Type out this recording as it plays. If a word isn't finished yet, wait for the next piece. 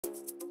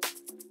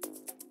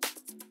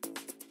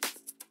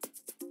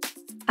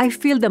I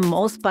feel the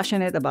most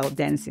passionate about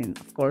dancing.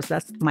 Of course,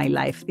 that's my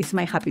life. It's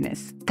my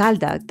happiness.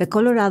 CALDAC, the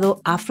Colorado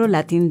Afro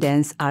Latin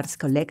Dance Arts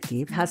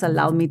Collective, has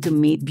allowed me to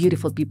meet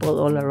beautiful people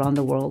all around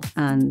the world,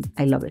 and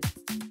I love it.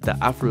 The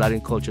Afro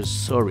Latin culture is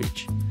so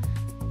rich,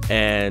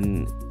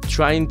 and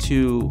trying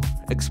to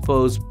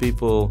expose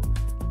people,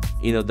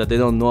 that they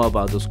don't know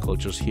about those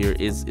cultures here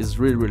is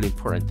really, really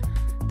important.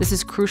 This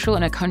is crucial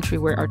in a country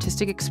where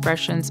artistic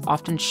expressions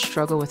often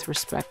struggle with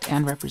respect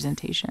and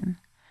representation.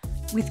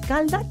 With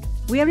CALDAC,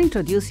 we are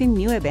introducing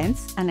new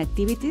events and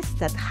activities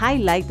that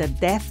highlight the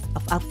depth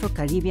of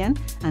Afro-Caribbean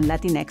and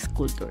Latinx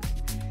culture.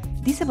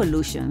 This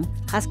evolution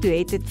has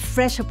created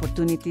fresh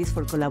opportunities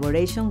for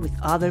collaboration with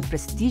other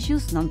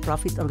prestigious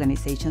nonprofit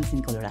organizations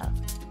in Colorado.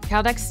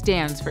 CALDAC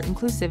stands for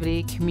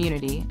inclusivity,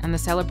 community, and the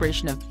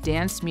celebration of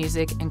dance,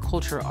 music, and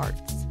cultural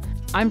arts.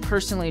 I'm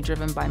personally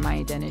driven by my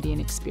identity and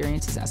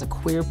experiences as a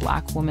queer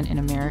Black woman in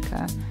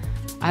America.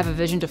 I have a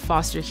vision to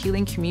foster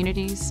healing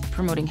communities,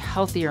 promoting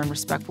healthier and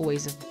respectful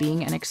ways of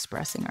being and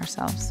expressing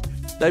ourselves.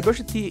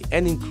 Diversity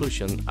and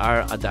inclusion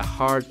are at the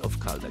heart of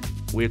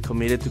CALDAC. We're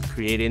committed to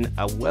creating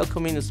a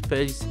welcoming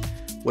space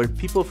where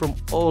people from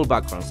all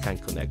backgrounds can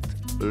connect,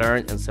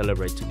 learn, and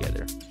celebrate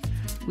together.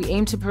 We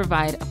aim to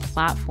provide a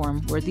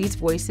platform where these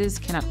voices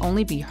can not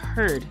only be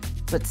heard,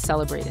 but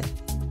celebrated.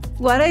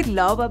 What I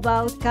love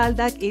about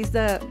CALDAC is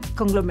the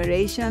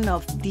conglomeration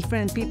of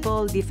different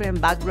people, different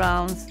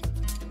backgrounds,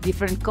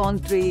 different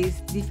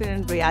countries,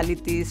 different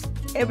realities.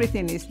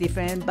 Everything is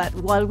different, but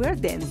while we're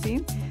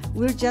dancing,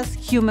 we're just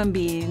human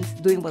beings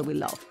doing what we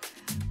love.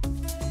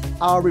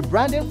 Our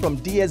rebranding from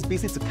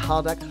DSBC to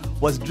CALDAC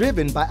was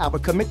driven by our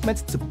commitment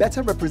to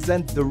better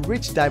represent the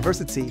rich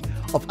diversity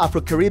of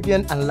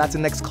Afro-Caribbean and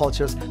Latinx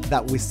cultures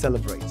that we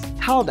celebrate.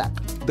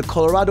 CALDAC, the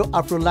Colorado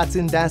Afro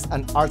Latin Dance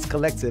and Arts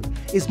Collective,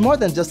 is more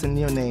than just a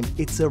new name.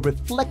 It's a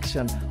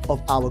reflection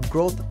of our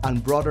growth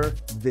and broader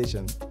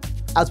vision.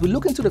 As we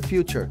look into the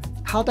future,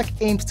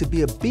 CALDAC aims to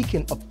be a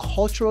beacon of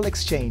cultural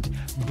exchange,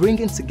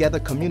 bringing together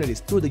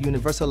communities through the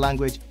universal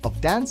language of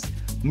dance,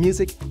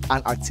 music,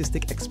 and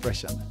artistic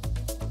expression.